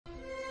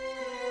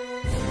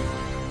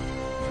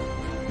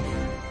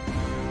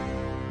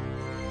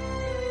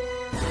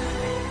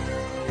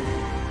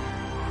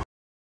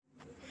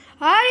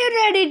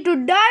ready to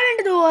dive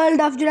into the world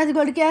of Jurassic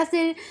World Chaos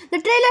Theory.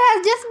 The trailer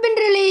has just been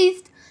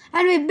released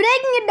and we're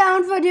breaking it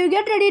down for you.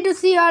 Get ready to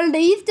see all the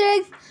Easter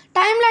eggs,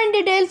 timeline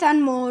details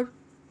and more.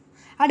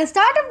 At the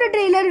start of the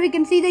trailer, we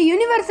can see the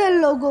Universal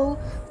logo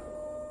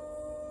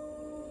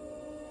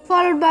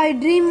followed by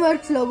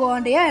DreamWorks logo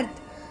on the earth.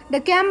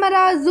 The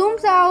camera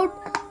zooms out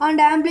on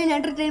the Amblin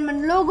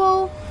Entertainment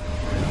logo.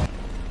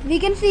 We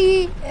can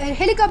see a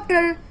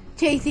helicopter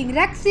chasing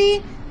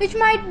Rexy, which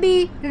might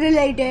be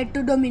related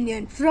to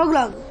Dominion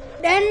Froglog.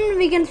 Then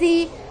we can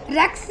see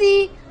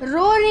Rexy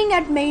roaring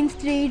at Main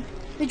Street,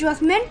 which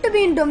was meant to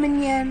be in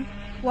Dominion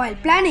while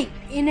planning.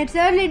 In its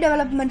early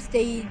development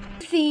stage,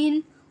 the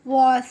scene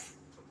was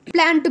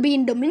planned to be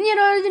in Dominion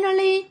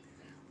originally,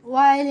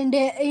 while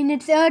in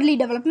its early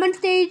development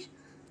stage,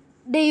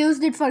 they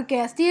used it for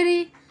Chaos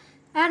Theory.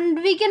 And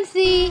we can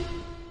see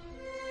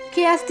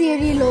Chaos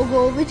Theory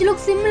logo, which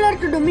looks similar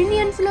to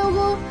Dominion's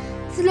logo.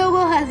 This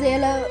logo has a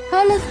yellow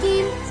halo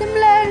scheme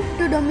similar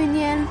to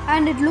Dominion,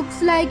 and it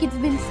looks like it's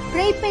been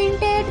spray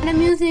painted. The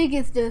music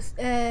is just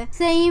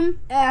same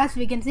as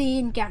we can see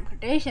in Camp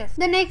Cretaceous.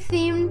 The next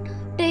scene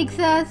takes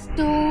us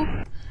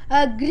to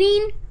a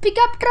green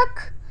pickup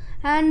truck,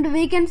 and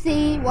we can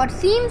see what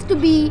seems to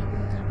be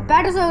a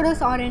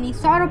Patasaurus or any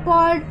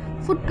sauropod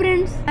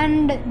footprints,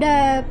 and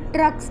the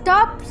truck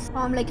stops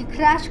like a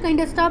crash kind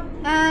of stop,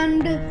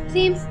 and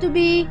seems to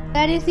be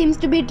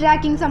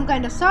tracking some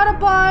kind of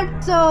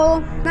sauropod. So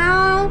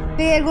now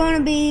we're going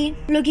to be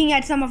looking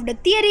at some of the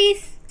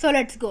theories, so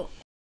let's go.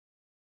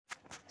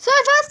 So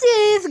the first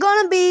theory is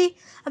going to be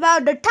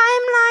about the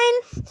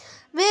timeline,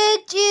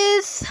 which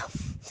is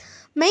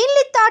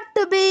mainly thought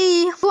to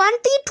be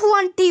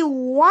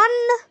 2021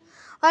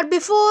 or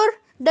before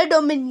the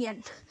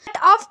Dominion.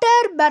 After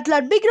Battle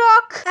at Big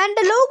Rock, and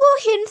the logo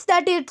hints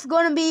that it's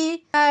gonna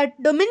be at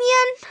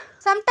Dominion,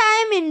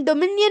 sometime in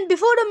Dominion,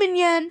 before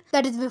Dominion,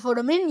 that is before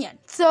Dominion.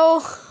 So,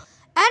 and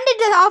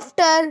it is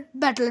after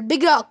Battle at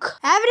Big Rock.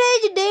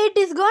 Average date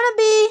is gonna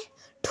be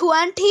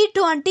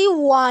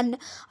 2021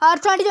 or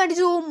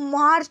 2022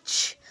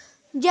 March.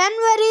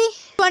 January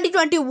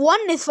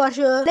 2021 is for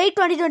sure. Late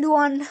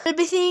 2021. We'll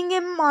be seeing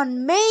him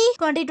on May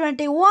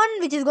 2021,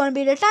 which is going to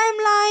be the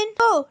timeline.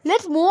 So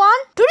let's move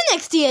on to the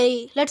next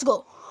theory. Let's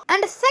go.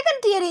 And the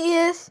second theory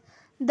is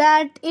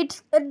that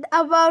it's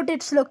about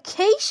its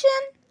location.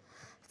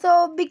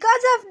 So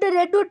because of the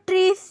redwood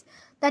trees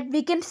that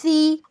we can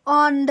see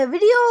on the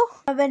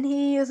video when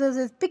he uses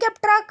his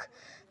pickup truck,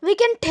 we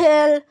can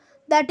tell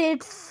that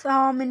it's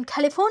in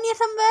California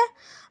somewhere,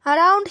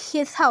 around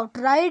his house,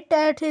 right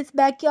at his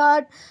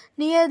backyard,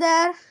 near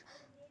there.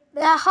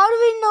 How do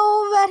we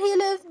know where he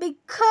lives?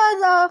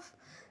 Because of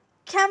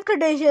Camp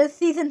Cretaceous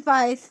Season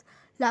 5's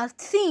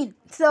last scene.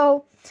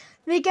 So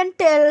we can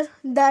tell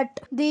that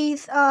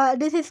this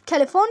is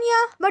California,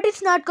 but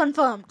it's not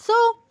confirmed. So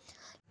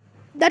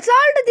that's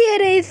all the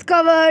theories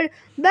covered.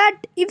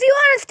 But if you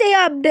want to stay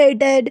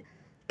updated,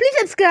 please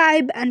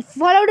subscribe and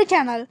follow the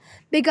channel,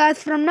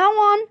 because from now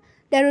on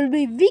there will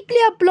be weekly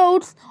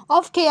uploads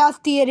of Chaos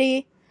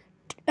Theory,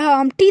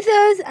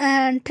 teasers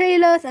and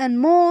trailers and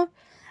more,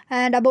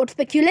 and about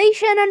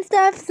speculation and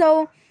stuff.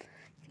 So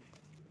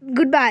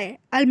goodbye.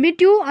 I'll meet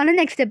you on the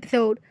next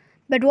episode,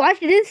 but watch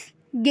this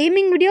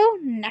gaming video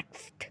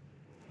next.